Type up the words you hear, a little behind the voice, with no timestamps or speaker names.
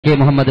K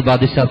Muhammad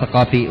Badusha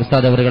Saqafi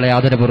ഉസ്താദ് അവരുകളെ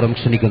ആദരപൂർവ്വം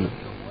ക്ഷണിക്കുന്നു.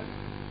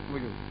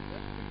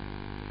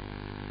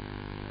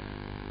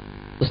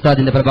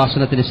 ഉസ്താദിന്റെ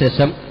പ്രഭാഷണത്തിന്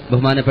ശേഷം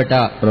ബഹുമാനപ്പെട്ട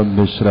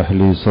റബ്ബി ഇശ്റഹ്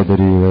ലി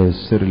സദ്രി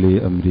വയസ്സിർ ലി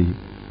അംരി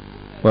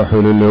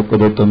വഹ്ലുൽ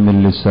ഉഖ്ദതം മിൻ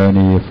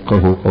ലിസാനി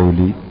യഫ്ഖഹു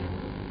ഖൗലി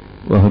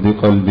വഹ്ദി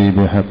ഖൽബി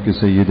ബിഹഖ്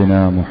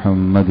സയ്യിദിനാ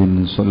മുഹമ്മദിൻ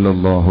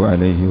സ്വല്ലല്ലാഹു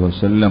അലൈഹി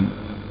വസല്ലം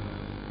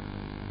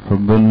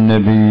ഹുബ്ബുൻ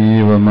നബി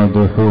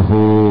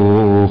വമദ്ഹുഹു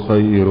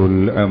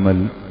ഖൈറുൽ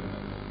അമൽ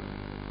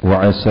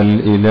وعسى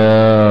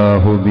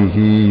الإله به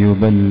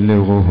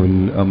يبلغه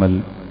الأمل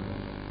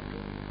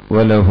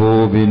وله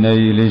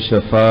بنيل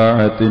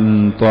شفاعة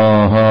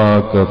طه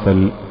كفل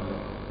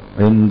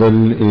عند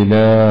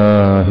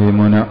الإله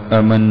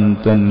منعما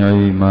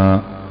تنعيما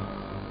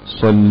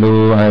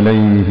صلوا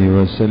عليه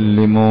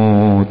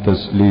وسلموا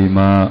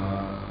تسليما.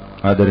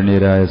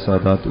 ആദരണീയരായ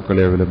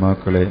സാദാത്തുക്കളെ,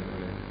 ഉലമാക്കളെ,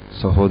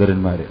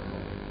 സഹോദരന്മാരെ,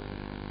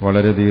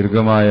 വളരെ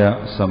ദീർഘമായ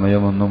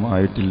സമയമൊന്നും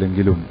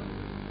ആയിട്ടില്ലെങ്കിലും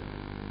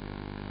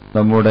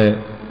നമ്മുടെ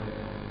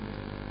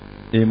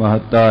ഈ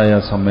മഹത്തായ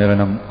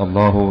സമ്മേളനം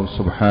അല്ലാഹു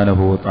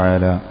സുബ്ഹാനഹു വ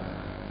തആല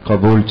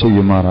ഖബൂൽ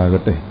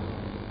ചെയ്യുമാറാകട്ടെ.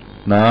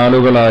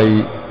 നാളുകളായി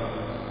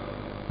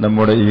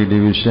നമ്മുടെ ഈ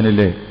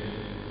ഡിവിഷനിലെ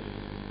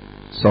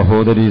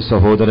സഹോദരീ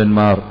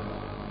സഹോദരന്മാർ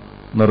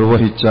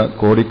നിർവഹിച്ച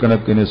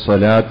കോടിക്കണക്കിന്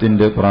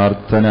സ്വലാത്തിന്റെ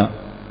പ്രാർത്ഥന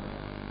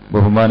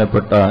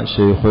ബഹുമാനപ്പെട്ട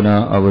ശൈഖുന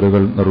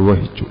അവരുകൾ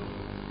നിർവഹിച്ചു.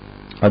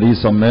 അത് ഈ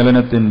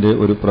സമ്മേളനത്തിന്റെ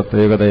ഒരു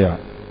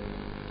പ്രത്യേകതയാണ്.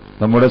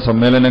 നമ്മുടെ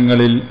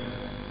സമ്മേളനങ്ങളിൽ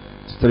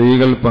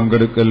സ്ത്രീകൾ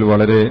പങ്കെടുക്കൽ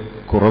വളരെ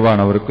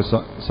കുറവാണ്, അവർക്ക്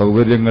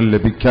സൗകര്യങ്ങൾ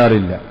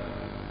ലഭിക്കാറില്ല.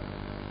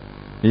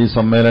 ഈ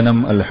സമ്മേളനം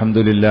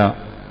അൽഹംദുലില്ലാഹ്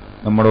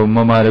നമ്മുടെ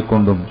ഉമ്മമാരെ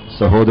കൊണ്ടും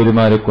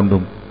സഹോദരിമാരെ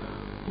കൊണ്ടും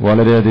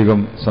വളരെയധികം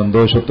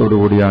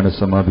സന്തോഷത്തോടുകൂടിയാണ്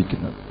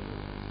സമാപിക്കുന്നത്.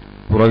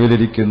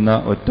 പുറകിലിരിക്കുന്ന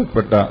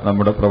ഒറ്റപ്പെട്ട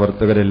നമ്മുടെ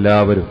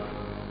പ്രവർത്തകരെല്ലാവരും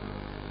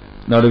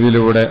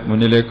നടുവിലൂടെ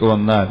മുന്നിലേക്ക്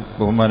വന്നാൽ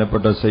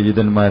ബഹുമാനപ്പെട്ട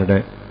സയ്യിദന്മാരുടെ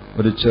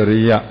ഒരു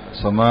ചെറിയ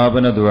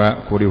സമാപന ദുആ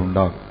കൂടി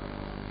ഉണ്ടാകും.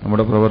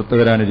 നമ്മുടെ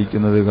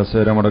പ്രവർത്തകരാണിരിക്കുന്നത്.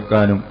 കസേര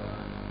മടക്കാനും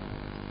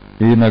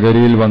ഈ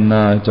നഗരിയിൽ വന്ന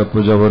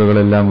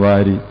ചപ്പുചവറുകളെല്ലാം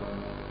വാരി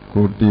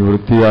കൂട്ടി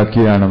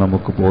വൃത്തിയാക്കിയാണ്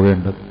നമുക്ക്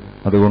പോകേണ്ടത്.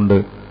 അതുകൊണ്ട്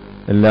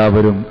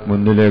എല്ലാവരും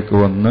മുന്നിലേക്ക്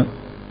വന്ന്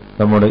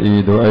നമ്മുടെ ഈ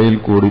ദുആയിൽ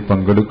കൂടി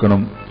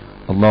പങ്കെടുക്കണം.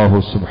 അല്ലാഹു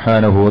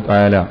സുബ്ഹാനഹു വ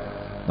തആല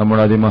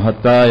നമ്മുടെ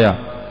അതിമഹത്തായ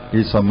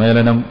ഈ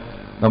സമ്മേളനം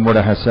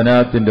നമ്മുടെ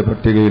ഹസനാത്തിന്റെ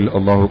പട്ടികയിൽ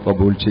അല്ലാഹു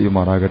കബൂൽ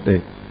ചെയ്യുമാറാകട്ടെ.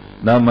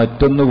 നാം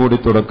മറ്റൊന്നുകൂടി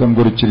തുടക്കം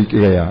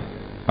കുറിച്ചിരിക്കുകയാണ്.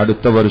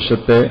 അടുത്ത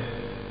വർഷത്തെ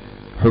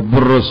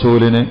ഹുബ്ബുർ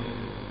റസൂലിന്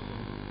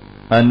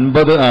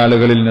 50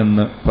 ആളുകളിൽ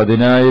നിന്ന്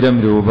 10,000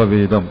 രൂപ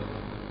വീതം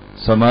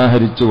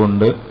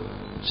സമാഹരിച്ചുകൊണ്ട്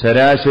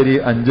ശരാശരി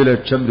 5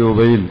 ലക്ഷം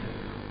രൂപയിൽ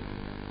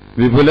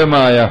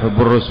വിപുലമായ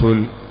ഹുബ്ബുർ റസൂൽ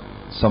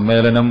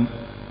സമ്മേളനം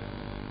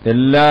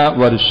എല്ലാ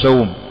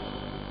വർഷവും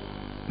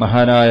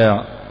മഹാനായ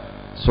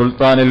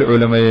സുൽത്താനുൽ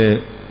ഉലമയെ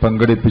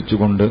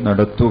പങ്കെടുപ്പിച്ചുകൊണ്ട്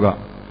നടത്തുക.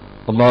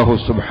 അല്ലാഹു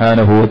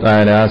സുബ്ഹാനഹു വ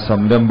തആല ആ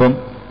സംരംഭം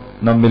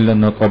നമ്മിൽ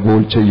നിന്ന്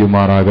ഖബൂൽ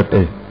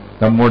ചെയ്യുമാറാകട്ടെ.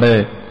 നമ്മുടെ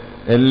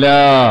എല്ലാ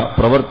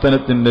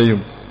പ്രവർത്തനത്തിന്റെയും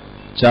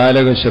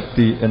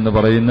ചാലകശക്തി എന്ന്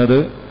പറയുന്നത്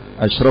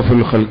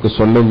അഷ്റഫുൽ ഖൽഖ്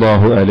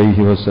സ്വല്ലല്ലാഹു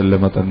അലൈഹി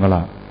വസല്ലമ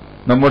തങ്ങളാണ്.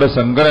 നമ്മുടെ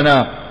സംഘടനാ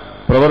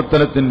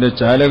പ്രവർത്തനത്തിന്റെ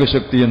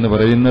ചാലകശക്തി എന്ന്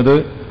പറയുന്നത്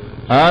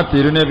ആ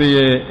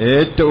തിരുനബിയെ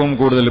ഏറ്റവും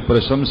കൂടുതൽ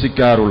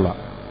പ്രശംസിക്കാറുള്ള,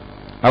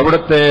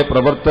 അവിടുത്തെ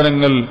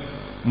പ്രവർത്തനങ്ങൾ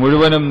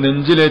മുഴുവനും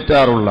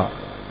നെഞ്ചിലേറ്റാറുള്ള,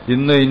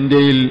 ഇന്ന്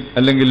ഇന്ത്യയിൽ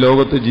അല്ലെങ്കിൽ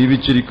ലോകത്ത്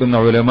ജീവിച്ചിരിക്കുന്ന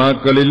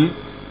ഉലമാക്കളിൽ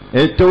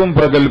ഏറ്റവും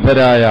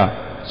പ്രഗത്ഭരായ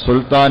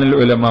സുൽത്താനുൽ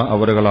ഉലമ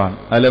അവറുകളാണ്.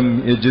 അലം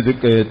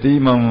യജിദ്ക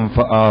യതീമൻ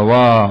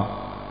ഫആവാ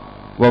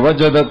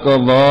വവജദക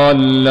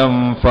ളാല്ലൻ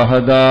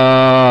ഫഹദാ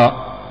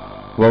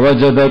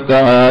വവജദക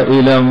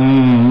ആയിലൻ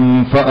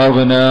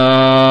ഫഅഗ്നാ.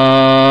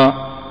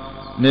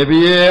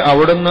 നബിയെ,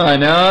 അവിടുന്ന്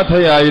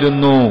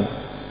അനാഥയായിരുന്നു.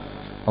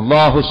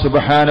 അല്ലാഹു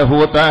സുബ്ഹാനഹു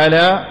വ തആല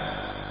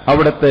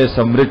അവിടത്തെ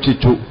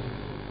സംരക്ഷിച്ചു.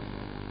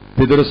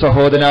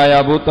 പിതൃസഹോദരനായ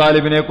അബൂ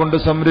താലിബിനെ കൊണ്ട്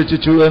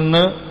സംരക്ഷിച്ചു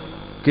എന്ന്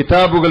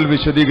കിതാബുകൾ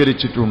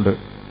വിശദീകരിച്ചിട്ടുണ്ട്.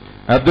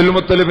 അബ്ദുൽ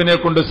മുത്തലിബിനെ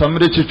കൊണ്ട്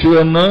സംരക്ഷിച്ചു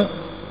എന്ന്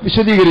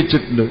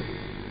വിശദീകരിച്ചിട്ടുണ്ട്.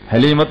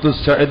 ഹലീമത്തു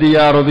സഅദിയ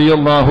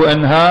റളിയല്ലാഹു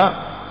അൻഹ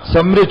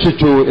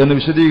സംരക്ഷിച്ചു എന്ന്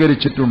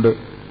വിശദീകരിച്ചിട്ടുണ്ട്.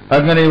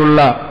 അങ്ങനെയുള്ള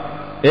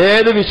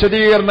ഏത്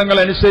വിശദീകരണങ്ങൾ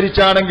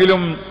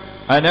അനുസരിച്ചാണെങ്കിലും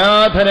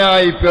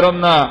അനാഥനായി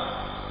പിറന്ന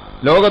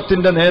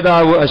ലോകത്തിന്റെ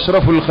നേതാവ്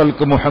അഷ്റഫുൽ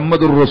ഖൽഖ്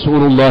മുഹമ്മദുർ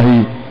റസൂലുള്ളാഹി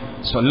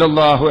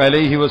സ്വല്ലല്ലാഹു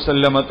അലൈഹി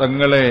വസല്ലമ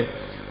തങ്ങളെ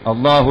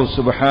അല്ലാഹു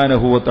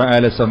സുബ്ഹാനഹു വ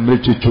തആല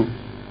സംരക്ഷിച്ചു.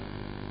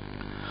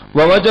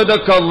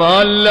 വവജദക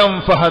ളാല്ലൻ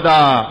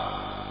ഫഹദാ.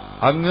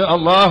 അങ്ങ്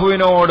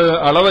അല്ലാഹുവിനോട്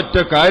അളവറ്റ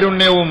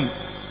കാരുണ്യവും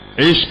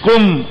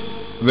ഇഷ്കും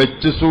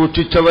വെച്ച്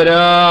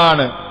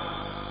സൂക്ഷിച്ചവരാണ്.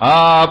 ആ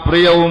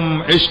പ്രിയവും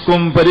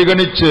ഇഷ്കും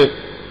പരിഗണിച്ച്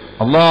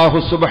അല്ലാഹു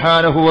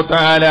സുബ്ഹാനഹു വ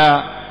തആല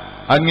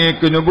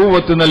അങ്ങേക്ക്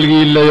നുബുവത്ത്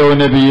നൽകിയില്ലയോ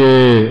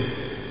നബിയേ?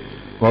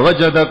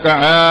 വവജദക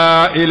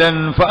ആയിലൻ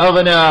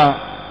ഫഅഗ്നാ.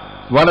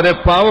 വളരെ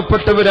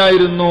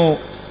പാവപ്പെട്ടവരായിരുന്നു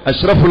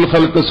അഷ്റഫുൽ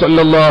ഖൽഖ്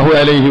സ്വല്ലല്ലാഹു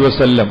അലൈഹി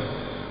വസല്ലം.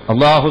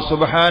 അല്ലാഹു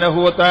സുബ്ഹാനഹു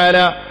വ തആല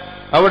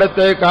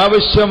അവിടത്തേക്ക്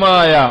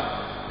ആവശ്യമായ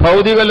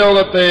ഭൗതിക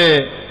ലോകത്തെ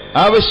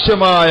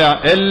ആവശ്യമായ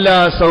എല്ലാ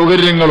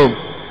സൗകര്യങ്ങളും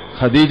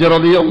ഖദീജ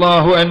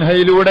റളിയല്ലാഹു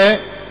അൻഹയിലൂടെ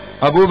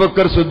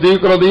അബൂബക്കർ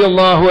സിദ്ദീഖ്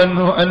റളിയല്ലാഹു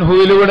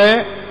അൻഹുവിലൂടെ,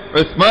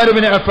 ഉസ്മാൻ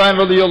ഇബ്നു അഫ്ഫാൻ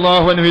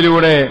റളിയല്ലാഹു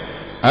അൻഹുവിലൂടെ,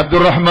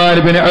 അബ്ദുറഹ്മാൻ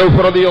ഇബ്നു ഔഫ്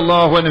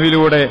റളിയല്ലാഹു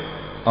അൻഹുവിലൂടെ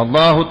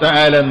അല്ലാഹു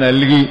തആല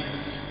നൽകി.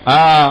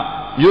 ആ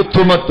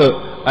യുത്തുമത്ത്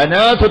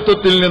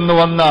അനാഥത്വത്തിൽ നിന്ന്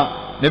വന്ന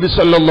നബി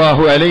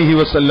സല്ലല്ലാഹു അലൈഹി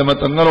വസല്ലമ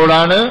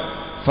തങ്ങളോടാണ്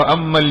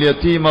ഫഅമ്മൽ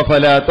യതീമ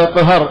ഫലാ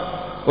തഖ്ഹർ,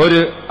 ഒരു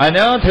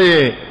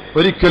അനാഥയെ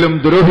ഒരിക്കലും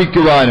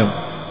ദ്രോഹിക്കുവാനും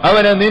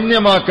അവനെ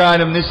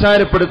നിന്ദ്യമാക്കാനും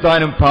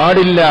നിസ്സാരപ്പെടുത്താനും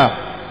പാടില്ല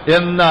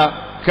എന്ന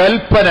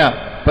കൽപ്പന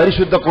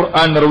പരിശുദ്ധ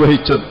ഖുർആൻ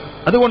നിർവഹിച്ചത്.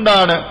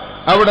 അതുകൊണ്ടാണ്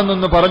അവിടെ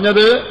നിന്ന്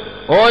പറഞ്ഞത്,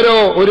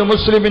 ഒരു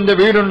മുസ്ലിമിന്റെ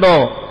വീടുണ്ടോ,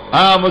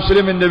 ആ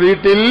മുസ്ലിമിന്റെ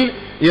വീട്ടിൽ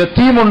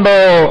യതീമുണ്ടോ,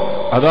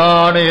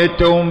 അതാണ്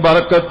ഏറ്റവും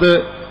ബറക്കത്ത്.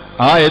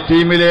 ആ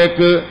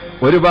യതീമിലേക്ക്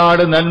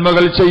ഒരുപാട്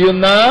നന്മകൾ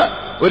ചെയ്യുന്ന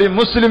ഒരു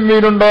മുസ്ലിം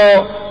വീടുണ്ടോ,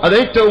 അത്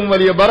ഏറ്റവും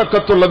വലിയ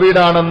ബറക്കത്തുള്ള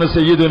വീടാണെന്ന്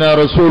സയ്യിദുനാ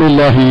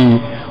റസൂലുള്ളാഹി.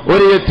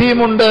 ഒരു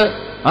യതീമുണ്ട്,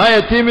 ആ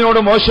യതീമിനോട്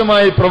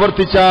മോശമായി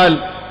പ്രവർത്തിച്ചാൽ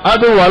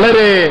അത്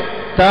വളരെ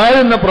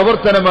താഴ്ന്ന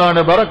പ്രവർത്തനമാണ്,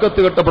 ബറക്കത്ത്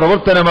കെട്ട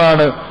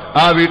പ്രവർത്തനമാണ്,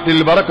 ആ വീട്ടിൽ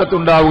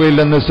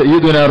ബറക്കത്തുണ്ടാവുകയില്ലെന്ന്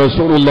സയ്യിദുനാ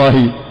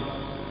റസൂലുള്ളാഹി.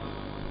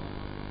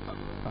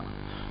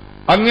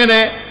 അങ്ങനെ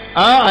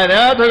ആ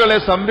അനാഥകളെ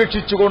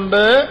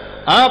സംരക്ഷിച്ചുകൊണ്ട്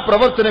ആ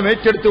പ്രവർത്തനം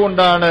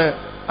ഏറ്റെടുത്തുകൊണ്ടാണ്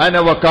അന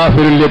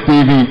വകാഫിറുൽ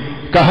യതീമി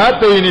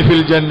കഹാതൈനി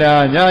ഫിൽ ജന്ന,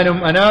 ഞാനും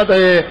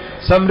അനാഥയെ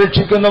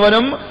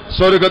സംരക്ഷിക്കുന്നവനും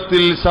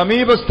സ്വർഗത്തിൽ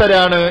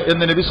സമീപസ്ഥരാണ്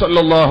എന്ന് നബി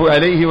സല്ലല്ലാഹു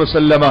അലൈഹി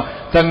വസല്ലമ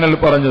തങ്ങൾ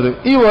പറഞ്ഞത്.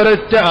 ഈ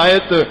ഒരൊറ്റ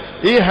ആയത്ത്,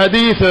 ഈ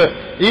ഹദീസ്,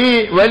 ഈ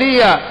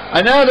വലിയ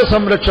അനാഥ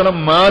സംരക്ഷണം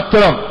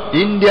മാത്രം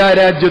ഇന്ത്യ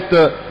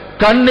രാജ്യത്ത്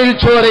കണ്ണിൽ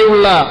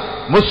ചോരയുള്ള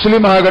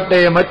മുസ്ലിം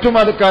ആകട്ടെ മറ്റു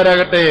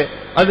മതക്കാരാകട്ടെ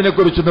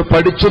അതിനെക്കുറിച്ചൊന്ന്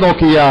പഠിച്ചു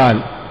നോക്കിയാൽ,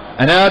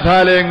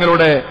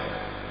 അനാഥാലയങ്ങളുടെ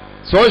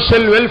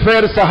സോഷ്യൽ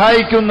വെൽഫെയർ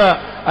സഹായിക്കുന്ന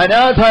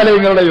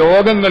അനാഥാലയങ്ങളുടെ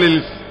യോഗങ്ങളിൽ,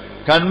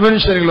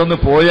 കൺവെൻഷനുകളൊന്ന്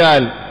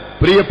പോയാൽ,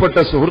 പ്രിയപ്പെട്ട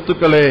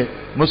സുഹൃത്തുക്കളെ,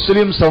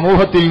 മുസ്ലിം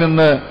സമൂഹത്തിൽ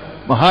നിന്ന്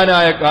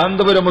മഹാനായ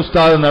കാന്തപുരം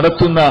ഉസ്താദ്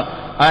നടത്തുന്ന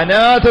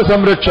അനാഥ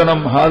സംരക്ഷണം,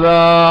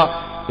 ഹദാ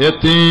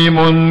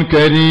യതീമുൻ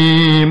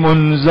കരീമുൻ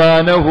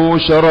സാനഹു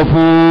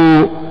ശറഫു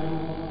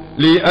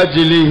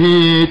ലിഅജ്ലിഹി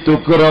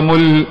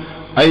തുക്റമുൽ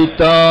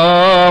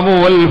ഐതാമു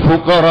വൽ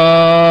ഫുഖറാ.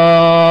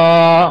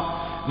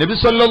 നബി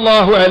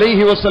സല്ലല്ലാഹു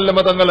അലൈഹി വസല്ലമ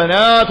തങ്ങൾ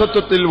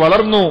അനാഥത്വത്തിൽ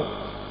വളർന്നു.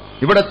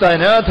 ഇവിടുത്തെ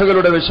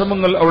അനാഥകളുടെ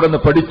വിഷമങ്ങൾ അവിടുന്ന്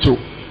പഠിച്ചു.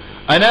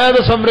 അനാഥ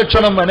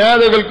സംരക്ഷണം,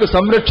 അനാഥകൾക്ക്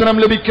സംരക്ഷണം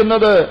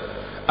ലഭിക്കുന്നത്,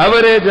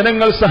 അവരെ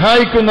ജനങ്ങൾ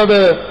സഹായിക്കുന്നത്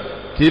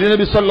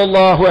തിരുനബി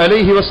സല്ലല്ലാഹു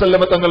അലൈഹി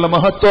വസല്ലമ തങ്ങളുടെ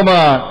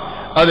മഹത്വമാണ്.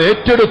 അത്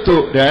ഏറ്റെടുത്തു.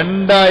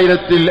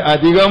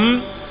 2000-ൽ-അധികം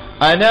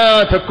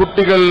അനാഥ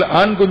കുട്ടികൾ,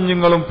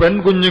 ആൺകുഞ്ഞുങ്ങളും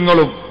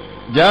പെൺകുഞ്ഞുങ്ങളും,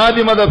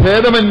 ജാതിമത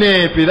ഭേദമന്യേ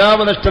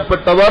പിതാവ്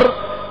നഷ്ടപ്പെട്ടവർ,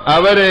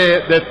 അവരെ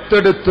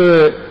ദത്തെടുത്ത്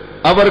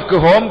അവർക്ക്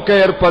ഹോം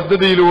കെയർ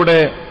പദ്ധതിയിലൂടെ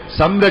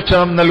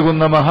സംരക്ഷണം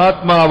നൽകുന്ന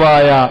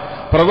മഹാത്മാവായ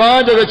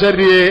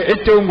പ്രവാചകചര്യയെ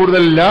ഏറ്റവും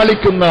കൂടുതൽ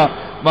ലാളിക്കുന്ന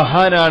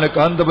മഹാനാണ്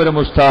കാന്തപുരം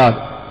ഉസ്താദ്.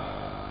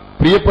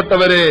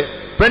 പ്രിയപ്പെട്ടവരെ,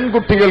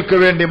 പെൺകുട്ടികൾക്ക്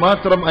വേണ്ടി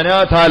മാത്രം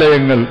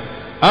അനാഥാലയങ്ങൾ,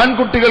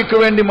 ആൺകുട്ടികൾക്ക്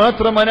വേണ്ടി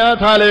മാത്രം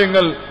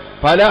അനാഥാലയങ്ങൾ,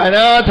 പല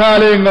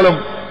അനാഥാലയങ്ങളും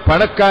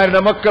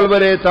പണക്കാരുടെ മക്കൾ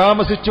വരെ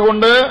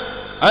താമസിച്ചുകൊണ്ട്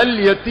അൽ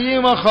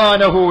യതീമ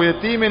ഖാനഹു,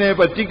 യതീമിനെ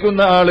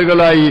പറ്റിക്കുന്ന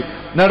ആളുകളായി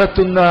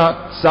നടത്തുന്ന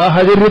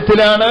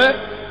സാഹചര്യത്തിലാണ്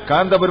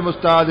കാന്തപുരം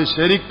ഉസ്താദ്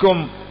ശരിക്കും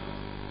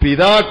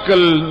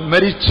പിതാക്കൾ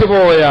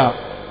മരിച്ചുപോയ,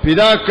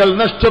 പിതാക്കൾ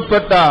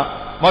നഷ്ടപ്പെട്ട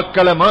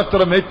മക്കളെ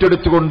മാത്രം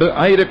ഏറ്റെടുത്തുകൊണ്ട്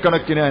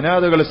ആയിരക്കണക്കിന്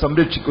അനാഥകളെ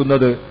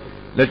സംരക്ഷിക്കുന്നത്.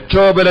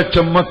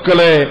 ലക്ഷോപലക്ഷം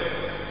മക്കളെ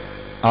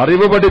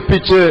അറിവ്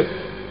പഠിപ്പിച്ച്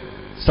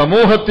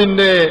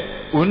സമൂഹത്തിന്റെ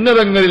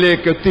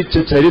ഉന്നതങ്ങളിലേക്ക് എത്തിച്ച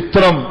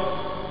ചരിത്രം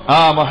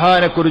ആ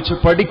മഹാനെക്കുറിച്ച്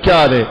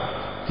പഠിക്കാതെ,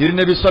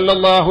 തിരുനബി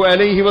സല്ലല്ലാഹു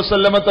അലൈഹി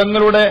വസല്ലമ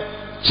തങ്ങളുടെ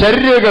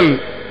ചര്യകൾ,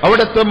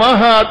 അവിടുത്തെ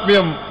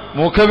മഹാത്മ്യം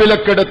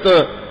മുഖവിലക്കെടുത്ത്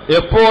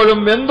എപ്പോഴും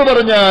എന്തു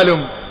പറഞ്ഞാലും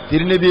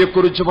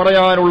തിരുനബിയെക്കുറിച്ച്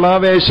പറയാനുള്ള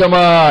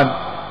ആവേശമാണ്.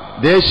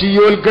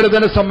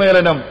 ദേശീയോത്ഗ്രഥന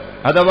സമ്മേളനം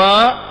അഥവാ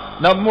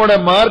നമ്മുടെ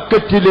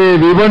മാർക്കറ്റിലെ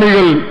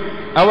വിപണികൾ,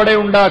 അവിടെ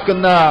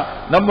ഉണ്ടാക്കുന്ന,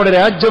 നമ്മുടെ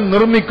രാജ്യം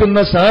നിർമ്മിക്കുന്ന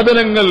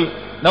സാധനങ്ങൾ,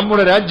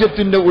 നമ്മുടെ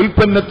രാജ്യത്തിന്റെ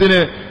ഉൽപ്പന്നത്തിന്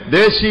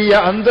ദേശീയ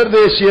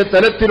അന്തർദേശീയ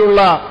തലത്തിലുള്ള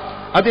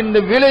അതിന്റെ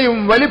വിലയും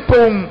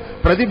വലിപ്പവും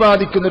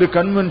പ്രതിപാദിക്കുന്ന ഒരു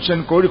കൺവെൻഷൻ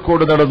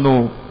കോഴിക്കോട് നടന്നു.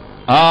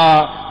 ആ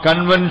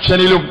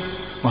കൺവെൻഷനിലും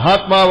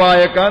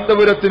മഹാത്മാവായ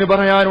കാന്തപുരത്തിന്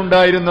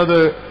പറയാനുണ്ടായിരുന്നത്,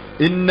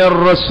 ഇന്നർ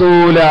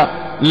റസൂല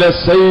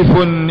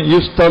ലസൈഫുൻ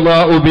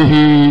യുസ്തദാഉ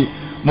ബിഹി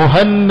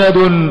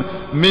മുഹന്നദുൻ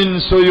മിൻ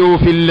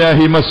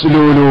സുയൂഫില്ലാഹി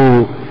മസ്ലൂലു.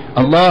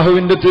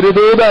 അല്ലാഹുവിന്റെ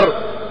തിരുദൂതർ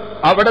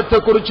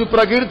അവിടത്തെക്കുറിച്ച്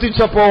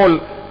പ്രകീർത്തിച്ചപ്പോൾ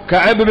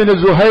കഅബ് ബിൻ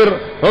സുഹൈർ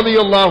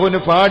റളിയല്ലാഹു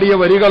അൻഹു പാടിയ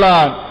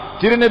വരികളാണ്.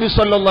 തിരുനബി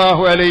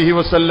സല്ലല്ലാഹു അലൈഹി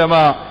വസല്ലമ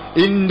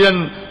ഇന്ത്യൻ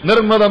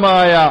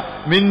നിർമ്മിതമായ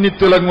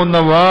മിന്നിത്തിളങ്ങുന്ന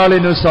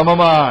വാളിനു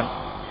സമമാണ്.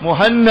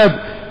 മുഹന്നദ്,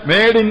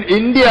 മേഡ് ഇൻ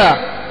ഇന്ത്യ,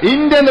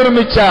 ഇന്ത്യ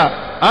നിർമ്മിച്ച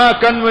ആ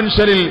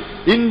കൺവെൻഷനിൽ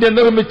ഇന്ത്യ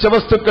നിർമ്മിച്ച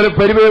വസ്തുക്കളെ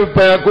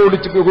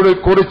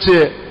കുറിച്ച്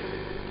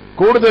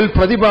കൂടുതൽ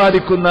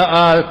പ്രതിപാദിക്കുന്ന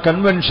ആ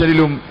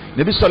കൺവെൻഷനിലും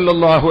നബി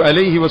സല്ലല്ലാഹു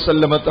അലൈഹി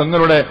വസല്ലമ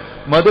തങ്ങളുടെ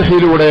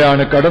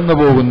മദ്ഹിലൂടെയാണ്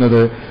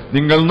കടന്നുപോകുന്നത്.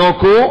 നിങ്ങൾ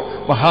നോക്കൂ,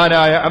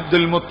 മഹാനായ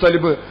അബ്ദുൽ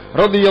മുത്തലിബ്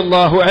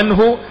റളിയല്ലാഹു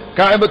അൻഹു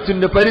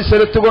കഅബത്തിന്റെ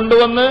പരിസരത്ത്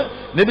കൊണ്ടുവന്ന്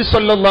നബി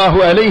സല്ലല്ലാഹു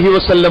അലൈഹി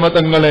വസല്ലമ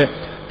തങ്ങളെ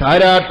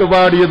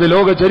താരാട്ടുപാടിയത്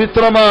ലോക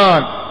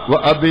ചരിത്രമാണ്.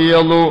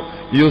 വഅബിയളു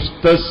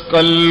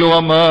യുസ്തസ്ഖൽ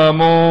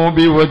വമാമു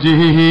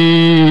ബിവജ്ഹിഹി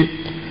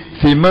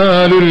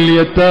സിമാലുൽ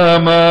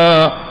യതാമാ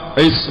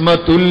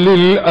ഇസ്മത്തുൽ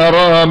ലിൽ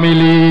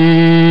അറാമിലി.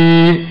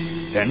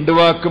 രണ്ട്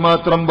വാക്ക്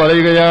മാത്രം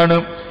പറയുകയാണ്.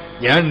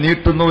 ഞാൻ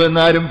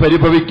നീട്ടുന്നുവെന്നാരും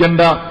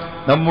പരിഭവിക്കണ്ട.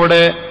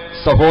 നമ്മുടെ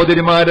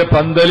സഹോദരിമാരെ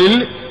പന്തലിൽ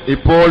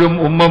ഇപ്പോഴും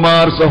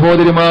ഉമ്മമാർ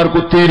സഹോദരിമാർ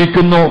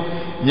കുത്തിയിരിക്കുന്നു.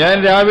 ഞാൻ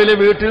രാവിലെ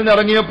വീട്ടിൽ നിന്ന്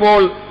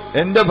ഇറങ്ങിയപ്പോൾ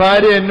എന്റെ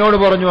ഭാര്യ എന്നോട്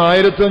പറഞ്ഞു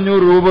 1500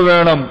 രൂപ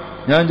വേണം.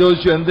 ഞാൻ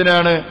ചോദിച്ചു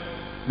എന്തിനാണ്?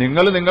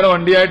 നിങ്ങൾ നിങ്ങളുടെ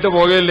വണ്ടിയായിട്ട്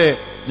പോകല്ലേ,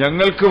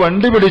 ഞങ്ങൾക്ക്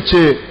വണ്ടി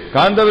പിടിച്ച്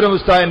കാന്തപുരം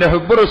ഉസ്താദിന്റെ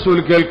ഹുബ്ബ് റസൂൽ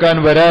കേൾക്കാൻ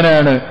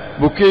വരാനാണ്.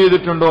 ബുക്ക്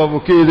ചെയ്തിട്ടുണ്ടോ?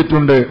 ബുക്ക്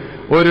ചെയ്തിട്ടുണ്ട്.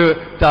 ഒരു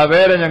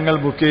തവേര ഞങ്ങൾ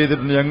ബുക്ക്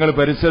ചെയ്തിട്ടുണ്ട്. ഞങ്ങൾ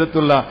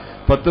പരിസരത്തുള്ള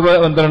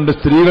 10-12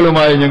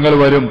 സ്ത്രീകളുമായി ഞങ്ങൾ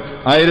വരും.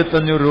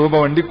 1500 രൂപ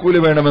വണ്ടിക്കൂലി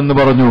വേണമെന്ന്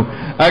പറഞ്ഞു.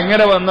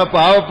 അങ്ങനെ വന്ന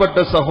പാവപ്പെട്ട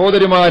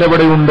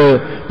സഹോദരിമാരവിടെയുണ്ട്.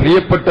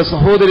 പ്രിയപ്പെട്ട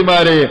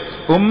സഹോദരിമാരെ,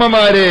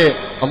 ഉമ്മമാരെ,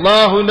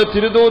 അള്ളാഹുവിന്റെ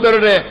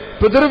തിരുദൂതരുടെ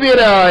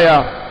പിതൃവ്യരായ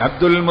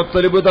അബ്ദുൽ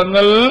മുത്തലിബ്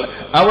തങ്ങൾ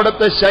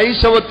അവിടുത്തെ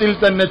ശൈശവത്തിൽ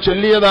തന്നെ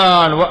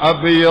ചൊല്ലിയതാണ്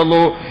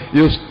വഅബിയലു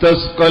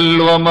യുസ്തസ്ഖൽ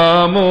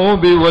വമാമു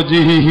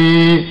ബിവജ്ഹിഹി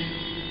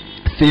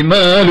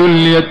സിമാലുൽ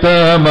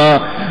യതാമാ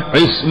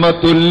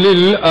ഇസ്മത്തുൽ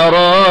ലിൽ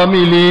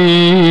അറാമിലി.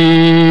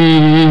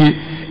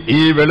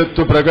 ഈ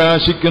വെളുത്തു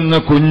പ്രകാശിക്കുന്ന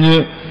കുഞ്ഞ്,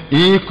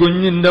 ഈ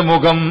കുഞ്ഞിന്റെ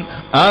മുഖം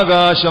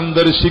ആകാശം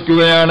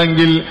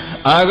ദർശിക്കുകയാണെങ്കിൽ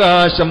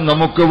ആകാശം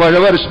നമുക്ക്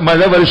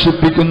മഴ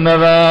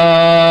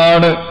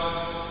വർഷിപ്പിക്കുന്നതാണ്.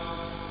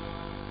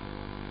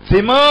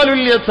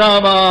 സിമാലുൽ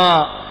യതാമാ,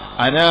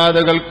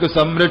 അനാഥകൾക്ക്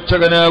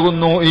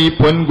സംരക്ഷകനാകുന്നു ഈ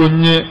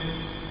പൊൻകുഞ്ഞ്.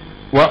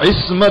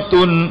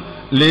 വഇസ്മത്തുൻ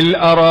ലിൽ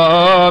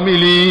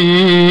അറാമിലി,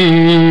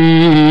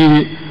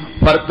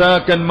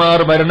 ഭർത്താക്കന്മാർ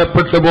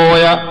മരണപ്പെട്ടു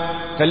പോയ,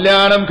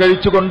 കല്യാണം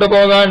കഴിച്ചു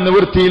കൊണ്ടുപോകാൻ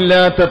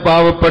നിവൃത്തിയില്ലാത്ത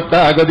പാവപ്പെട്ട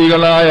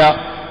അഗതികളായ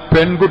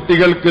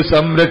പെൺകുട്ടികൾക്ക്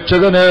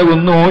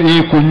സംരക്ഷകനാകുന്നു ഈ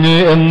കുഞ്ഞ്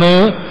എന്ന്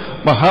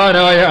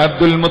മഹാനായ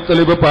അബ്ദുൽ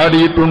മുത്തലിബ്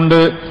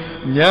പാടിയിട്ടുണ്ട്.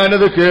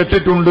 ഞാനത്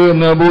കേട്ടിട്ടുണ്ട്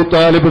എന്ന് അബൂ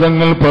താലിബ്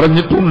തങ്ങൾ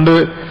പറഞ്ഞിട്ടുണ്ട്.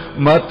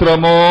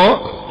 മാത്രമോ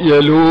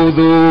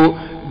യലൂദു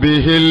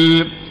ബിഹിൽ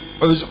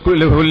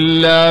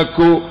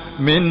ഹുല്ലാക്കു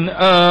മിൻ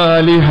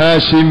ആലി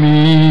ഹാഷിമി,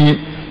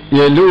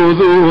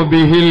 യലൂദു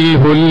ബിഹിൽ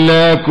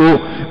ഹുല്ലാക്കു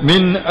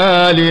മിൻ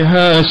ആലി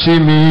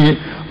ഹാഷിമി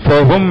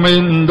ഫഹും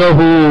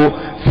ഇൻദഹു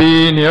ഫീ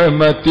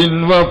നിഅമത്തിൻ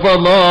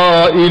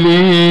വഫളായിലി.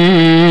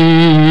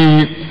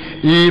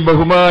 ഈ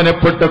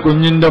ബഹുമാനപ്പെട്ട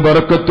കുഞ്ഞിന്റെ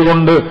ബറക്കത്ത്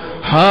കൊണ്ട്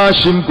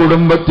ഹാഷിം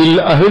കുടുംബത്തിൽ,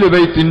 അഹ്ലു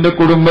ബൈത്തിന്റെ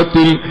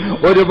കുടുംബത്തിൽ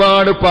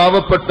ഒരുപാട്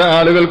പാവപ്പെട്ട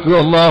ആളുകൾക്ക്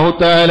അല്ലാഹു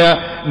തആല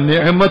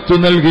നിഅമത്ത്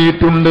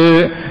നൽകിയിട്ടുണ്ട്.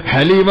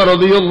 ഹലീമ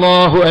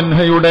റളിയല്ലാഹു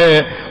അൻഹയുടെ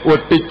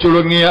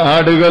ഒട്ടിച്ചുളുങ്ങിയ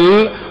ആടുകൾ,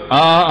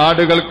 ആ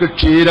ആടുകൾക്ക്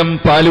ക്ഷീരം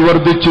പാല്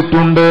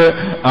വർദ്ധിച്ചിട്ടുണ്ട്,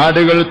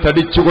 ആടുകൾ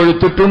തടിച്ചു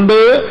കൊഴുത്തിട്ടുണ്ട്.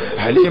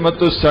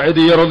 ഹലീമത്തു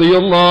സഅദിയ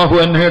റളിയല്ലാഹു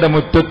അൻഹയുടെ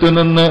മുറ്റത്ത്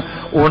നിന്ന്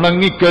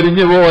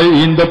ഉണങ്ങിക്കരിഞ്ഞുപോയ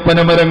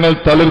ഈന്തപ്പനമരങ്ങൾ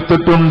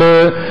തളിർത്തിട്ടുണ്ട്.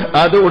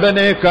 അത്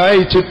ഉടനെ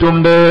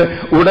കായ്ച്ചിട്ടുണ്ട്.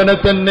 ഉടനെ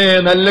തന്നെ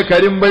നല്ല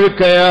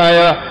കരിമ്പഴുക്കയായ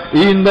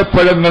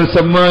ഈന്തപ്പഴങ്ങൾ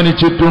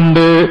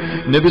സമ്മാനിച്ചിട്ടുണ്ട്.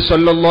 നബി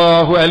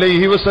സല്ലല്ലാഹു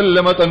അലൈഹി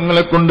വസല്ലമ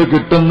തങ്ങളെ കൊണ്ട്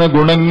കിട്ടുന്ന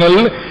ഗുണങ്ങൾ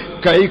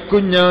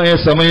കൈക്കുഞ്ഞായ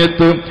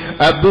സമയത്ത്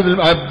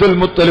അബ്ദുൽ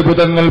മുത്തലിബ്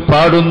തങ്ങൾ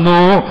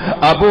പാടുന്നു.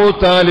 അബൂ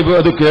താലിബ്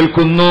അത്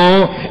കേൾക്കുന്നു.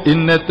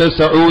 ഇന്നത്തെ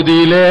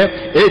സഊദിയിലെ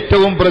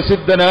ഏറ്റവും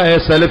പ്രസിദ്ധനായ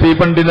സലഫി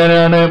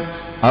പണ്ഡിതനാണ്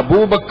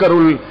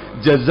അബൂബക്കറുൽ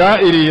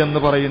ജസാഇരി എന്ന്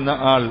പറയുന്ന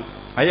ആൾ.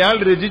 അയാൾ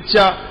രചിച്ച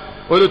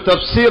ഒരു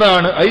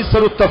തഫ്സീറാണ്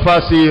ഐസറുത്ത്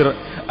തഫാസീർ.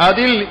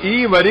 അതിൽ ഈ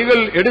വരികൾ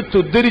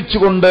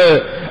എടുത്തുദ്ധരിച്ചുകൊണ്ട്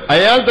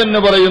അയാൾ തന്നെ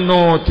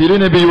പറയുന്നു,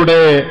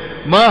 തിരുനബിയുടെ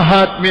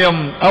മഹാത്മ്യം,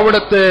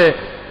 അവിടുത്തെ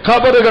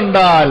ഖബർ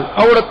കണ്ടാൽ,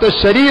 അവിടുത്തെ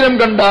ശരീരം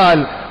കണ്ടാൽ,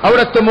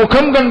 അവിടുത്തെ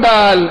മുഖം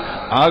കണ്ടാൽ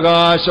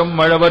ആകാശം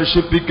മഴ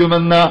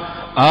വർഷിപ്പിക്കുമെന്ന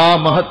ആ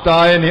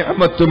മഹത്തായ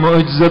നിഅമത്ത്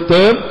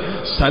മുഅ്ജിസത്ത്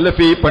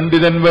സലഫി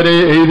പണ്ഡിതൻ വരെ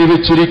എഴുതി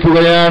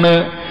വെച്ചിരിക്കുകയാണ്.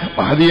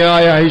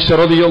 മഹദിയായ ആയിഷ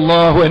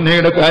റളിയല്ലാഹു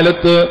അൻഹയുടെ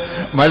കാലത്ത്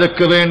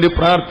മഴയ്ക്ക് വേണ്ടി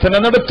പ്രാർത്ഥന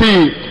നടത്തി,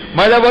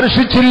 മഴ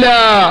വർഷിച്ചില്ല.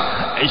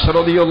 ആയിഷ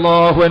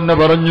റളിയല്ലാഹു അൻഹ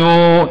പറഞ്ഞു,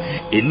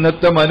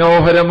 ഇന്നത്തെ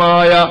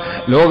മനോഹരമായ,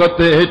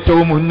 ലോകത്തെ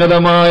ഏറ്റവും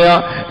ഉന്നതമായ,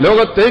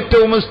 ലോകത്തെ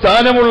ഏറ്റവും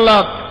സ്ഥാനമുള്ള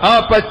ആ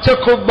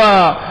പച്ചക്കുബ്ബ,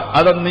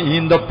 അതന്ന്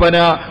ഈന്തപ്പന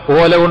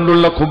ഓല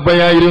കൊണ്ടുള്ള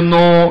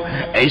കുബ്ബയായിരുന്നു.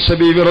 ആയിഷ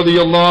ബീവി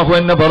റളിയല്ലാഹു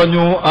അൻഹ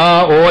പറഞ്ഞു, ആ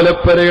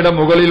ഓലപ്പരയുടെ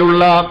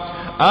മുകളിലുള്ള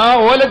ആ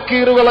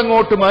ഓലക്കീറുകൾ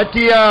അങ്ങോട്ട്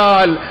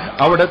മാറ്റിയാൽ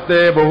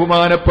അവിടത്തെ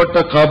ബഹുമാനപ്പെട്ട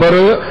ഖബർ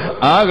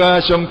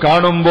ആകാശം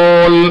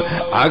കാണുമ്പോൾ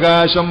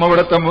ആകാശം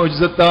അവിടുത്തെ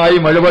മുഅ്ജിസത്തായി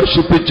മഴ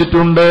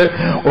വർഷിപ്പിച്ചിട്ടുണ്ട്.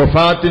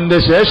 വഫാത്തിന്റെ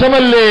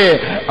ശേഷമല്ലേ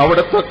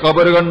അവിടുത്തെ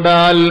ഖബർ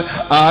കണ്ടാൽ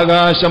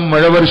ആകാശം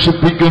മഴ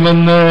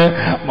വർഷിപ്പിക്കുമെന്ന്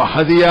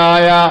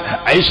മഹദിയായ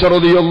ആയിഷ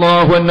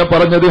റളിയല്ലാഹു അൻഹ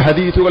പറഞ്ഞത്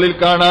ഹദീസുകളിൽ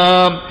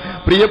കാണാം.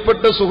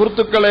 പ്രിയപ്പെട്ട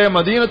സുഹൃത്തുക്കളെ,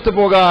 മദീനത്ത്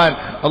പോകാൻ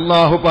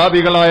അള്ളാഹു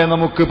പാപികളായ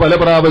നമുക്ക് പല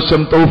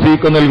പ്രാവശ്യം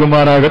തൗഫീഖ്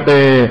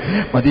നൽകുമാറാകട്ടെ.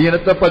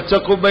 മദീനത്തെ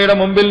പച്ചക്കുബ്ബയുടെ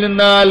മുമ്പിൽ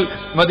നിന്നാൽ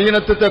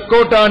മദീനത്ത്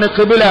തെക്കോട്ടാണ്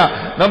ഖിബ്ല.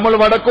 നമ്മൾ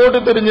വടക്കോട്ട്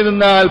തിരിഞ്ഞു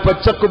നിന്നാൽ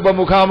പച്ചക്കുബ്ബ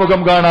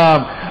മുഖാമുഖം കാണാം.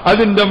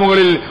 അതിന്റെ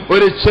മുകളിൽ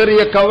ഒരു ചെറിയ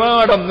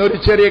കവാടം, ഒരു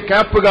ചെറിയ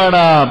ക്യാപ്പ്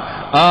കാണാം.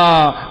 ആ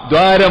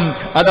ദ്വാരം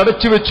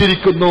അതടച്ചു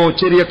വെച്ചിരിക്കുന്നു,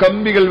 ചെറിയ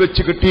കമ്പികൾ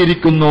വെച്ച്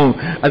കെട്ടിയിരിക്കുന്നു.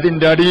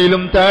 അതിന്റെ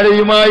അടിയിലും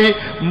താഴെയുമായി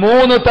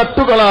 3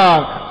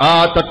 തട്ടുകളാണ്. ആ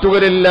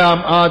തട്ടുകളെല്ലാം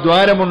ആ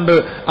ദ്വാരമുണ്ട്,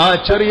 ആ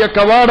ചെറിയ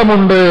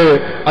കവാടമുണ്ട്.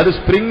 അത്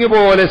സ്പ്രിംഗ്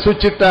പോലെ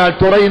സ്വിച്ചിട്ടാൽ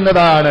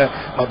തുറയുന്നതാണ്.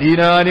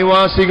 മദീന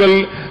നിവാസികൾ,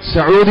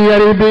 സൗദി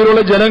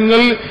അറേബ്യയിലുള്ള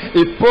ജനങ്ങൾ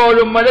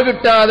ഇപ്പോഴും മഴ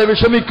കിട്ടാതെ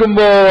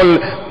വിഷമിക്കുമ്പോൾ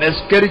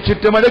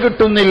നിസ്കരിച്ചിട്ട് മഴ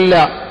കിട്ടുന്നില്ല,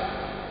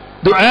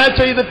 ദുആ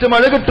ചെയ്തിട്ട്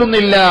മഴ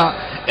കിട്ടുന്നില്ല,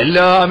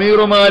 എല്ലാ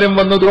അമീറുമാരും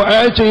വന്ന് ദുആ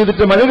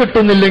ചെയ്തിട്ട് മഴ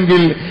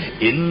കിട്ടുന്നില്ലെങ്കിൽ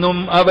ഇന്നും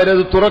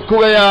അവരത്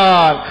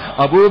തുറക്കുകയാൽ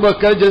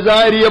അബൂബക്കർ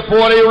ജസാരിയെ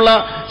പോലെയുള്ള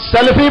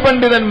സലഫി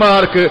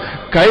പണ്ഡിതന്മാർക്ക്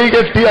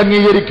കൈകെട്ടി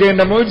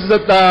അംഗീകരിക്കേണ്ട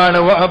മുഅ്ജിസത്താണ്.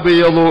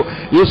 വഅബിയദു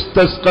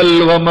യുസ്തസ്ഖൽ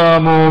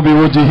വമാമു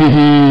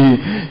ബിവജ്ഹിഹി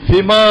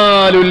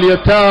ഹിമാലുൽ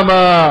യതാമ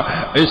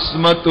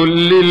ഇസ്മത്തുൽ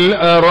ലിൽ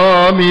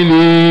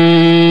അറാമിലി.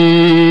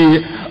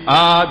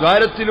 ആ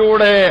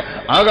ദ്വാരത്തിലൂടെ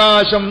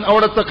ആകാശം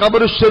അവിടുത്തെ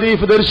ഖബർ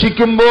ഷരീഫ്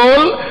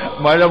ദർശിക്കുമ്പോൾ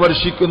മഴ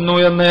വർഷിക്കുന്നു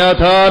എന്ന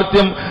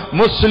യാഥാർത്ഥ്യം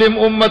മുസ്ലിം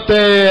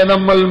ഉമ്മത്തെ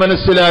നമ്മൾ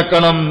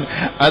മനസ്സിലാക്കണം.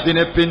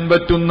 അതിനെ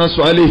പിൻപറ്റുന്ന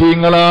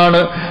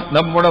സ്വാലിഹീങ്ങളാണ്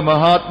നമ്മുടെ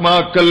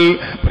മഹാത്മാക്കൾ.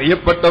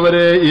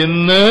 പ്രിയപ്പെട്ടവരെ,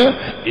 ഇന്ന്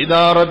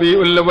ഇദാ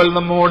റബീഉൽ അവ്വൽ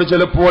നമ്മോട്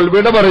ചിലപ്പോൾ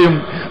വിട പറയും.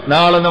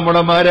 നാളെ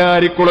നമ്മുടെ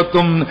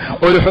മാരാരിക്കുളത്തും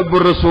ഒരു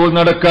ഹബ്ബുർ റസൂൽ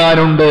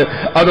നടക്കാനുണ്ട്.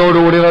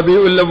 അതോടുകൂടി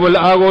റബീഉൽ അവ്വൽ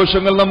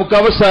ആഘോഷങ്ങൾ നമുക്ക്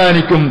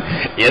അവസാനിക്കും.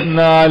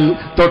 എന്നാൽ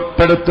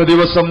തൊട്ടടുത്ത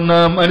ദിവസം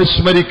നാം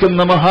അനുസ്മരിക്കുന്ന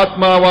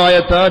മഹാത്മാവായ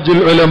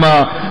താജുൽ ഉലമ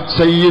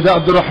സയ്യിദ്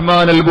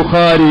അബ്ദുറഹ്മാൻ അൽ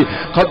ബുഖാരി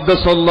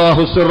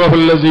ഖദ്ദസല്ലാഹു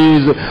സിർറഹുൽ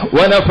അസീസ്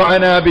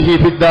വനഫഅനാ ബിഹി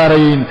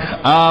ഫിദ്ദാറൈൻ,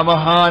 ആ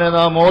മഹാനെ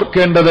നാം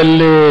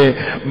ഓർക്കേണ്ടതല്ലേ?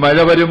 മഴ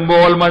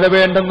വരുമ്പോൾ മഴ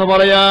വേണ്ടെന്ന്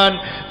പറയാൻ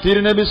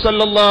തിരുനബി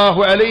സല്ലല്ലാഹു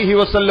അലൈഹി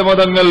വസല്ലം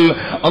തങ്ങൾ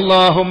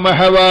അല്ലാഹുമ്മ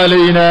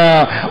ഹവാലൈനാ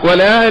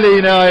വലാ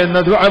അലൈനാ എന്ന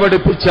ദുആ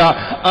പഠിപ്പിച്ച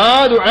ആ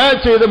ദുആ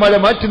ചെയ്ത് മഴ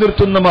മാറ്റി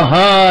നിർത്തുന്ന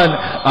മഹാൻ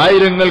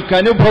ആയിരങ്ങൾക്ക്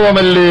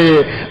അനുഭവമല്ലേ?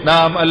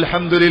 നാം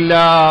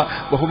അൽഹംദുലില്ലാ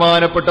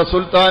ബഹുമാനപ്പെട്ട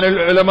സുൽത്താനുൽ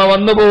ഉലമ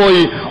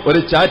വന്നുപോയി. ഒരു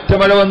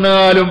ചാറ്റമഴ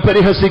വന്നാലും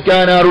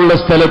പരിഹസിക്കാനാറുള്ള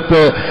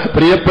സ്ഥലത്ത്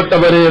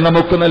പ്രിയപ്പെട്ടവരെ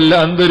നമുക്ക് നല്ല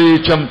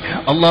അന്തരീക്ഷം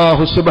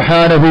അല്ലാഹു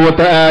സുബ്ഹാനഹു വ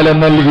തആല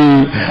നൽകി.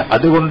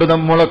 അതുകൊണ്ട്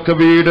നമ്മളൊക്കെ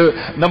വീട്,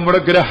 നമ്മുടെ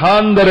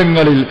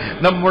ഗ്രഹാന്തരങ്ങളിൽ,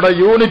 നമ്മുടെ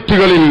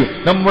യൂണിറ്റുകളിൽ,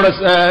 നമ്മുടെ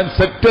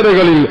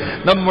സെക്ടറുകളിൽ,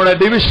 നമ്മുടെ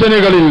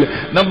ഡിവിഷനുകളിൽ,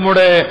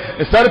 നമ്മുടെ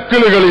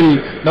സർക്കിളുകളിൽ,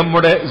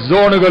 നമ്മുടെ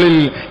സോണുകളിൽ,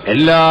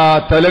 എല്ലാ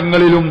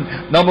തലങ്ങളിലും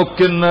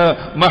നമുക്കിന്ന്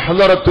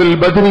മഹ്ദറത്തുൽ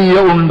ബദ്രിയ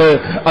ഉണ്ട്.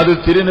 അത്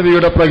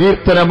തിരുനബിയുടെ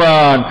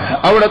പ്രകീർത്തനമാണ്,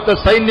 അവിടുത്തെ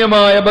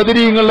സൈന്യമായ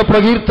ബദരീങ്ങളുടെ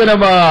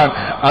പ്രകീർത്തനമാണ്.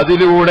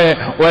 അതിലൂടെ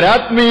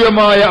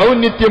ഒരാത്മീയമായ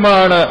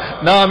ഔന്നിത്യമാണ്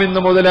നാം ഇന്ന്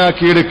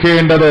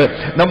മുതലാക്കിയെടുക്കേണ്ടത്.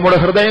 നമ്മുടെ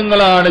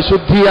ഹൃദയങ്ങളാണ്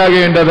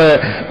ശുദ്ധിയാകേണ്ടത്.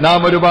 നാം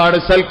ഒരുപാട്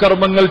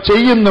സൽക്കർമ്മങ്ങൾ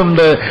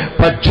ചെയ്യുന്നുണ്ട്,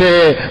 പക്ഷേ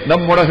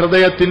നമ്മുടെ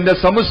ഹൃദയത്തിന്റെ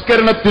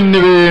സംസ്കരണത്തിന്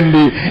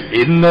വേണ്ടി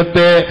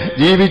ഇന്നത്തെ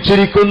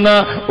ജീവിച്ചിരിക്കുന്ന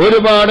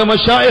ഒരുപാട്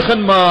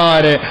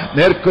മശായിഖന്മാരെ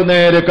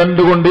നേർക്കുനേരെ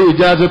കണ്ടുകൊണ്ട്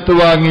ഇജാസത്ത്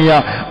വാങ്ങിയ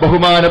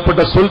ബഹുമാനപ്പെട്ട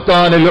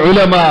സുൽത്താനുൽ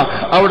ഉലമ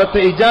അവിടുത്തെ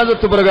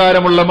ഇജാസത്ത്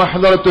പ്രകാരമുള്ള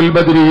മഹ്ദറത്തുൽ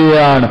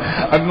ബദ്രിയയാണ്.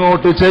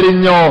 അങ്ങോട്ട്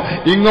ചെരിഞ്ഞോ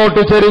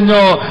ഇങ്ങോട്ട്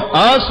ചെരിഞ്ഞോ,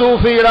 ആ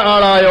സൂഫിയുടെ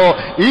ആളായോ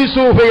ഈ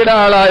സൂഫിയുടെ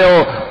ആളായോ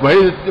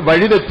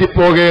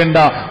വഴിതെറ്റിപ്പോകേണ്ട,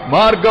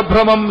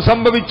 മാർഗഭ്രമം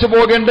സംഭവിച്ചു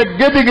പോകേണ്ട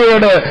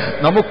ഗതികേട്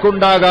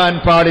നമുക്കുണ്ടാകാൻ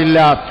പാടില്ല.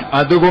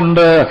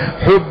 അതുകൊണ്ട്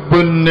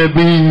ഹുബ്ബുൻ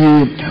നബി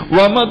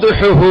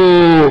വമദ്ഹുഹു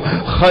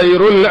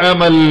ഖൈറുൽ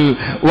അമൽ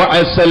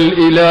വഅസൽ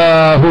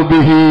ഇലാഹു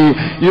ബിഹി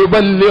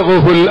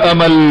യുബല്ലിഗുൽ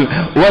അമൽ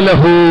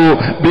വലഹു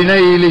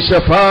ബിനൈൽ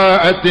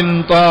ശഫാഅത്തിൻ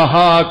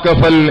താഹാ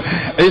കഫൽ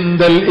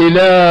ഇൻദൽ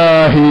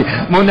ഇലാഹി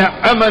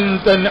മുനഅമൻ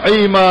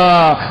തൻഈമാ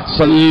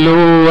സല്ലു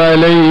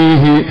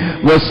അലൈഹി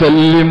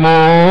വസല്ലിമു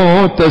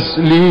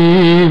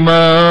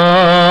തസ്ലീമാ.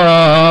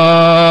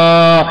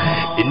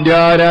 ഇന്ത്യ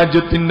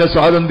രാജ്യത്തിന്റെ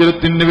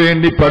സ്വാതന്ത്ര്യത്തിന്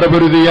വേണ്ടി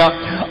പടപൊരുതിയ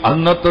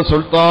അന്നത്തെ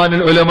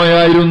സുൽത്താനുൽ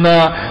ഉലമയായിരുന്ന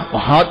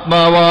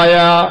മഹാത്മാവായ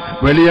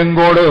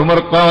വെളിയങ്കോട് ഉമർ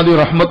ഖാദി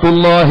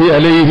റഹ്മത്തുള്ളാഹി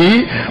അലൈഹി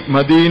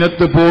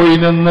മദീനത്ത് പോയി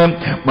നിന്ന്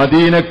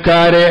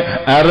മദീനക്കാരെ,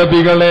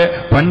 അറബികളെ,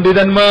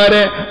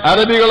 പണ്ഡിതന്മാരെ,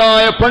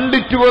 അറബികളായ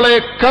പണ്ഡിറ്റുകളെ,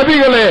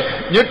 കവികളെ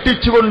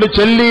ഞെട്ടിച്ചുകൊണ്ട്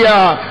ചൊല്ലിയ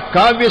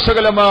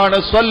കാവ്യശകലമാണ്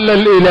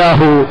സ്വല്ലൽ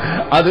ഇലാഹു.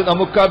 അത്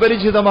നമുക്ക്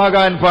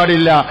അപരിചിതമാകാൻ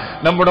പാടില്ല.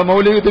 നമ്മുടെ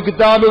മൗലിദ്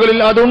കിതാബുകളിൽ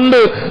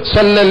അതുണ്ട്.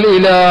 സ്വല്ലൽ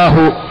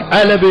ഇലാഹു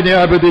അല ബിനി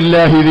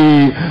അബ്ദില്ലാഹി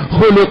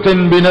ഖുലുഖൻ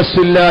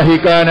ബിനസ്സില്ലാഹി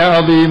കാന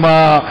അദീമാ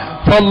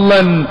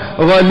ഫല്ലൻ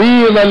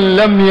ഗലീദൻ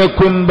ലം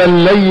യകുൻ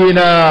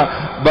ബല്ലയ്യിനാ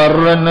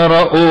ബർറൻ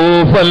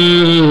റഊഫൽ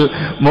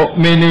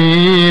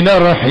മുഅ്മിനീന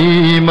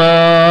റഹീമാ.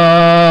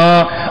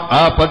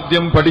 ആ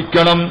പദ്യം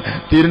പഠിക്കണം.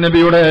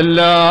 തിരുനബിയുടെ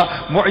എല്ലാ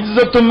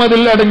മുഅ്ജിസത്തും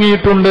അതിൽ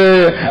അടങ്ങിയിട്ടുണ്ട്.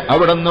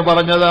 അവിടെന്ന്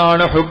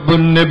പറഞ്ഞതാണ്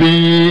ഹുബ്ബുൻ നബി,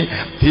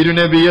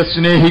 തിരുനബിയെ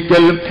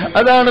സ്നേഹിക്കൽ.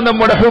 അതാണ്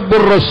നമ്മുടെ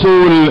ഹുബ്ബുർ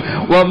റസൂൽ.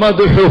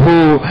 വമദ്ഹുഹു,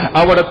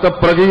 അവിടുത്തെ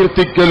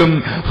പ്രകീർത്തിക്കലും.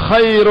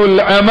 ഖൈറുൽ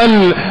അമൽ,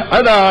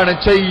 അതാണ്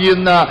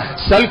ചെയ്യുന്ന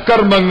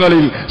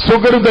സൽക്കർമ്മങ്ങളിൽ,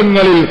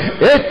 സുഹൃതങ്ങളിൽ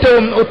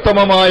ഏറ്റവും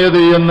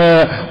ഉത്തമമായത് എന്ന്.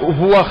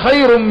 ഹുവ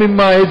ഖൈറും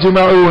മിമ്മാ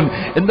യജ്മഊൻ.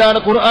 എന്താണ്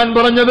ഖുർആൻ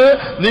പറഞ്ഞത്?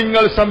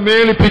 നിങ്ങൾ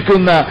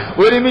സമ്മേളിപ്പിക്കുന്ന,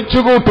 ഒരുമിച്ച്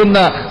കൂട്ടുന്ന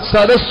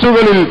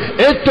സദസ്സുകളിൽ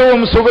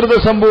ഏറ്റവും സുഹൃത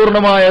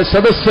സമ്പൂർണമായ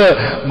സദസ്സ്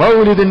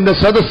മൗലിദിന്റെ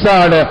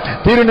സദസ്സാണ്,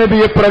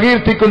 തിരുനബിയെ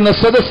പ്രകീർത്തിക്കുന്ന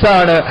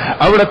സദസ്സാണ്,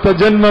 അവിടുത്തെ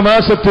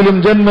ജന്മമാസത്തിലും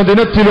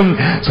ജന്മദിനത്തിലും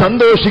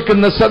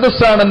സന്തോഷിക്കുന്ന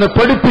സദസ്സാണെന്ന്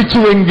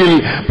പഠിപ്പിച്ചുവെങ്കിൽ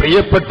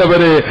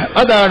പ്രിയപ്പെട്ടവരെ,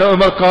 അതാണ്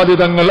ഉമർ ഖാദി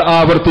തങ്ങൾ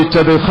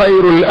ആവർത്തിച്ചത്,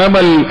 ഖൈറുൽ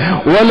അമൽ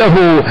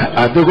വലഹു.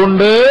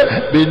 അതുകൊണ്ട്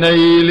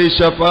ബിനൈലി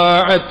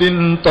ശഫാഅത്തിൻ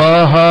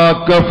ത്വാഹ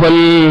കഫൽ,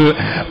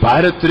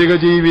 പാരത്രിക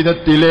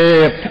ജീവിതത്തിലെ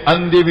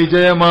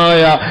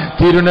അന്ത്യവിജയമായ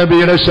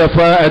തിരുനബിയുടെ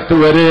ശഫാഅത്ത്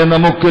വരെ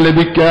നമുക്ക്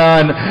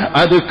ലഭിക്കാൻ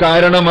അത്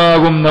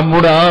കാരണമാകും.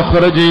 നമ്മുടെ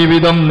ആഖിറ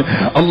ജീവിതം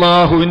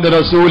അല്ലാഹുവിന്റെ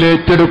റസൂൽ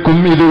ഏറ്റെടുക്കും.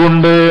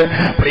 ഇതുകൊണ്ട്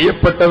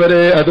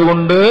പ്രിയപ്പെട്ടവരെ,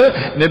 അതുകൊണ്ട്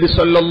നബി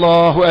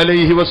സല്ലല്ലാഹു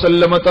അലൈഹി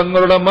വസല്ലമ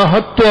തങ്ങളുടെ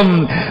മഹത്വം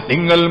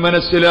നിങ്ങൾ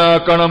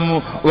മനസ്സിലാക്കണം.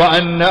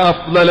 വഅന്ന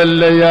അഫ്ളലൽ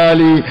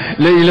ലയാലി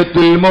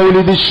ലൈലത്തുൽ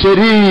മൗലിദി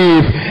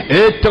ശരീഫ്,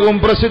 ഏറ്റവും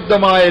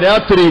പ്രസിദ്ധമായ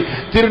രാത്രി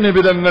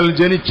തിരുനബി തങ്ങൾ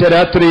ജനിച്ച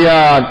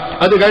രാത്രിയാണ്.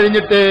 അത്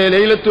കഴിഞ്ഞിട്ട്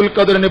ലൈലത്തുൽ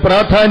ഖദ്റിന്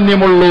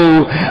പ്രാധാന്യമുള്ളൂ.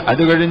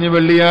 അത് കഴിഞ്ഞ്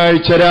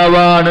വെള്ളിയാഴ്ച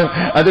രാവാണ്,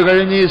 അത്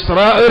കഴിഞ്ഞ്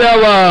ഇസ്രാ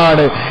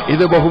രാവാണ്.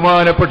 ഇത്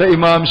ബഹുമാനപ്പെട്ട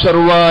ഇമാം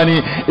ഷർവാനി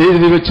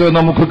എഴുതി വെച്ച്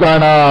നമുക്ക്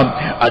കാണാം.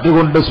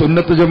 അതുകൊണ്ട്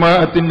സുന്നത്ത്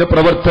ജമാഅത്തിന്റെ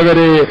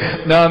പ്രവർത്തകരെ,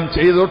 നാം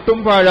ചെയ്തൊട്ടും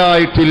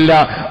പാഴായിട്ടില്ല.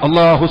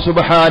 അല്ലാഹു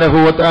സുബ്ഹാനഹു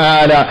വ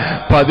തആല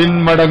 10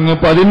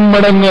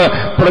 മടങ്ങ്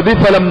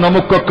പ്രതിഫലം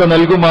നമുക്കൊക്കെ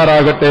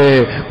നൽകുമാറാകട്ടെ.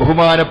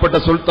 ബഹുമാനപ്പെട്ട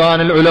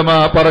സുൽത്താനുൽ ഉലമാ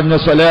പറഞ്ഞ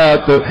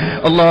സ്വലാത്ത്,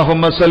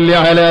 അല്ലാഹുമ്മ സല്ലി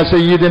അലാ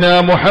സയ്യിദിനാ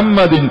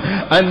മുഹമ്മദിൻ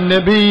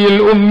അന്നബിയിൽ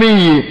ഉമ്മി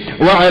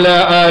വഅലാ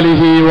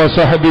ആലിഹി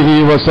വസഹ്ബിഹി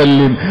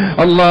വസല്ലിം.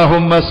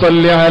 അല്ലാഹുമ്മ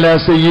സല്ലി അലാ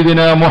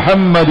സയ്യിദിനാ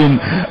മുഹമ്മദിൻ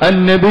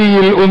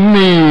അന്നബിയിൽ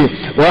ഉമ്മി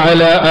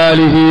വഅലാ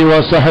ആലിഹി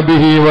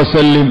വസഹ്ബിഹി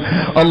വസല്ലിം.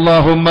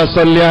 അല്ലാഹുമ്മ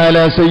സല്ലി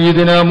അലാ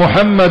സയ്യിദിനാ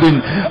മുഹമ്മദിൻ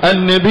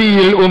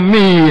അന്നബിയിൽ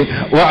ഉമ്മി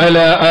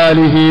വഅലാ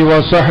ആലിഹി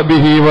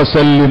വസഹ്ബിഹി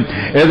വസല്ലിം.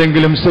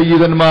 ഏതെങ്കിലും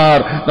സയ്യിദന്മാർ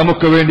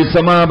നമുക്ക് വേണ്ടി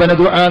സമാപന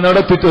ദുആ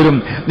നടത്തിത്തരും.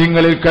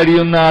 നിങ്ങളിൽ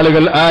കഴിയുന്ന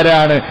ആളുകൾ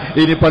ആരാണ്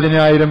ഇനി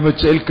 10,000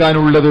 വെച്ച്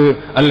ഏൽക്കാനുള്ളത്?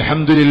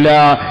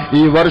 അൽഹംദുലില്ലാഹ്,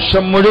 ഈ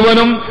വർഷം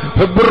മുഴുവനും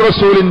ഹുബ്ബുർ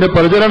റസൂലിന്റെ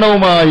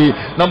പ്രചരണവുമായി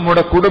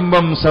നമ്മുടെ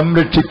കുടുംബം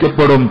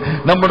സംരക്ഷിക്കപ്പെടും,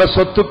 നമ്മുടെ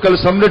സ്വത്തുക്കൾ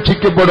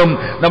സംരക്ഷിക്കപ്പെടും,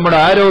 നമ്മുടെ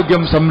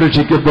ആരോഗ്യം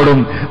സംരക്ഷിക്കപ്പെടും.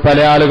 പല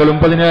ആളുകളും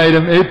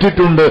 10,000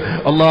 ഏറ്റിട്ടുണ്ട്.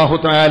 അല്ലാഹു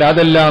തആല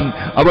അതെല്ലാം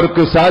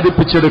അവർക്ക്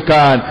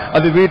സാധിപ്പിച്ചെടുക്കാൻ,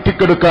 അത്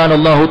വീട്ടിക്കെടുക്കാൻ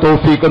അല്ലാഹു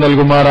തൗഫീഖ്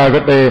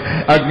നൽകുമാറാകട്ടെ.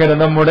 അങ്ങനെ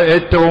നമ്മുടെ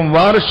ഏറ്റവും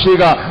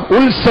വാർഷിക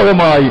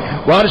ഉത്സവമായി,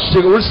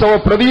 വാർഷിക ഉത്സവ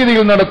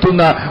പ്രതീതിയിൽ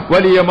നടത്തുന്ന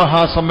വലിയ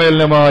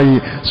മഹാസമ്മേളനമായി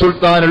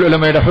സുൽത്താനുൽ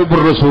ഉലമയുടെ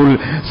ഹുബ്ബുർ റസൂൽ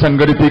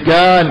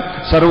സംഘടിപ്പിക്കാൻ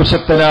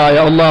സർവശക്തനായ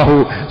അല്ലാഹു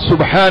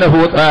സുബ്ഹാനഹു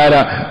വ തആല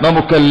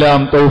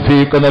നമുക്കെല്ലാം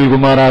തൗഫീഖ്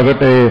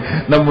നൽകുമാറാകട്ടെ.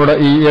 നമ്മുടെ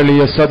ഈ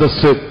എളിയ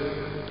സദസ്സ്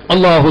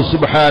അല്ലാഹു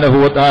സുബ്ഹാനഹു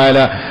വ തആല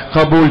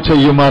ഖബൂൽ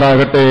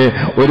ചെയ്യുമാറാകട്ടെ.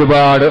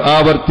 ഒരുപാട്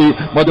ആവർത്തി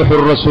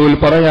മദ്ഹുർ റസൂൽ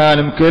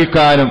പറയാനും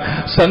കേൾക്കാനും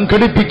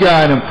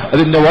സംഘടിപ്പിക്കാനും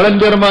അതിന്റെ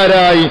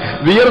വളണ്ടിയർമാരായി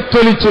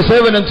വിയർത്തൊലിച്ച്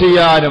സേവനം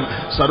ചെയ്യാനും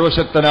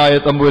സർവശക്തനായ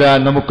തമ്പുരാൻ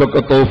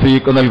നമുക്കൊക്കെ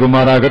തൗഫീഖ്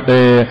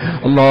നൽകുമാറാകട്ടെ.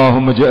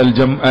 അല്ലാഹുമ്മ ജഅൽ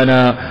ജംഅനാ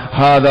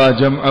ഹാദാ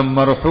ജംഅൻ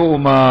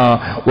മർഹൂമാ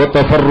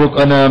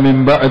വതഫറഖനാ മിൻ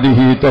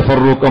ബഅദിഹി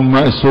തഫറഖൻ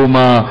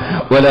മഅസൂമാ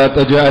വലാ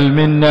തജഅൽ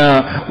മിന്നാ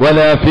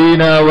വലാ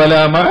ഫീനാ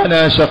വലാ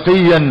മഅനാ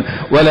ശഖിയ്യൻ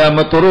വലാ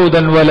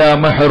മത്റൂദൻ വലാ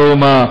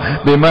മഹ്റൂമാ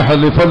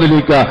ബിമഹ്ളി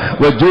ഫദ്ലിക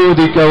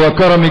വജൂദിക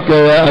വകറമിക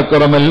യാ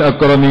അക്രമൽ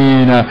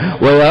അക്രമീന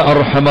വയാ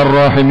അർഹമർ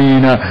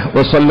റഹീമീന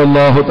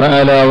വസല്ലല്ലാഹു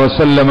തആല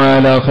വസല്ലമ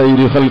അലാ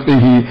ഖൈരി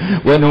ഖൽഖിഹി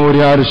വനൂരി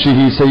عرشه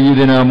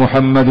سيدنا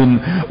محمد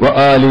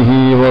وآله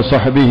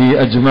وصحبه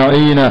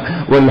أجمعين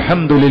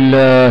والحمد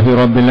لله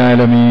رب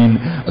العالمين.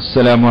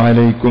 السلام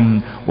عليكم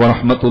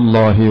ورحمة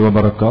الله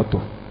وبركاته.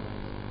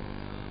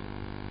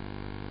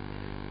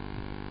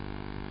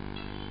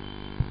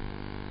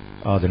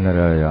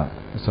 ആദരണീയരായ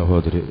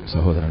സഹോദരി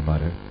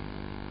സഹോദരന്മാരെ,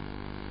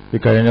 ഈ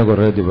കഴിഞ്ഞ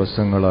കുറേ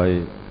ദിവസങ്ങളായി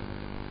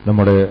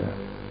നമ്മുടെ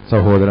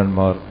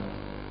സഹോദരന്മാർ,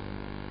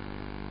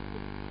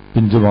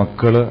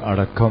 പിഞ്ചുമക്കള്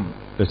അടക്കം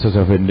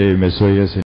SSFന്റെയും SYS